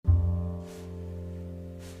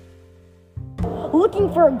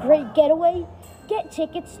Looking for a great getaway? Get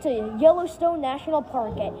tickets to Yellowstone National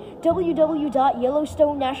Park at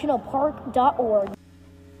www.yellowstonenationalpark.org.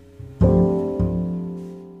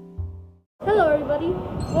 Hello everybody,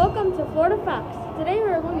 welcome to Florida Facts. Today we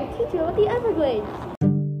are going to teach you about the Everglades.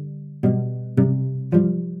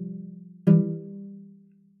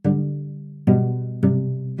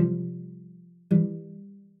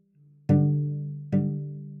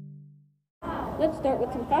 Let's start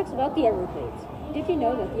with some facts about the Everglades. Did you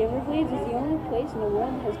know that the Everglades is the only place in the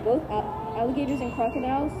world that has both alligators and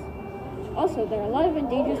crocodiles? Also, there are a lot of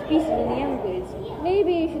endangered species in the Everglades.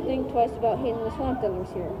 Maybe you should think twice about hitting the swamp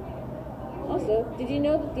dwellers here. Also, did you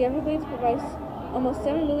know that the Everglades provides almost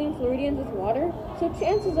 7 million Floridians with water? So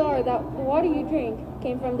chances are that the water you drink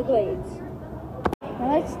came from the glades.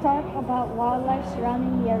 Now let's talk about wildlife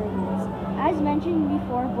surrounding the Everglades. As mentioned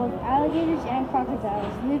before, both alligators and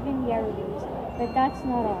crocodiles live in the Everglades, but that's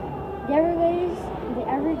not all. The Everglades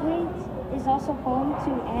is also home to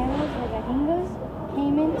animals like ahingas,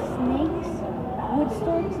 caimans, snakes, wood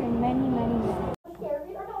storks, and many, many more.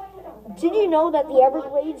 Did you know that the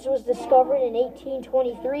Everglades was discovered in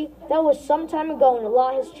 1823? That was some time ago and a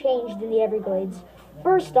lot has changed in the Everglades.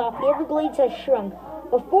 First off, the Everglades has shrunk.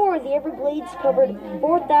 Before, the Everglades covered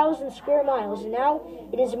 4,000 square miles, and now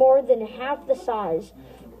it is more than half the size.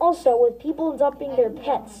 Also, with people dumping their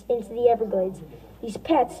pets into the Everglades, these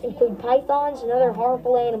pets include pythons and other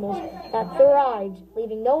harmful animals that thrived,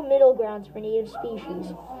 leaving no middle grounds for native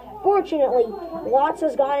species. Fortunately, lots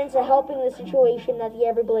has gone into helping the situation that the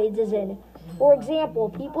Everglades is in. For example,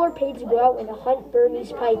 people are paid to go out and hunt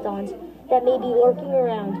Burmese pythons that may be lurking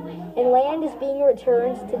around, and land is being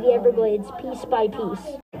returned to the Everglades piece by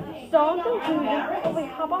piece. So in conclusion, if we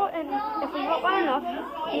help out enough,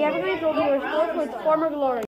 the Everglades will be restored to its former glory.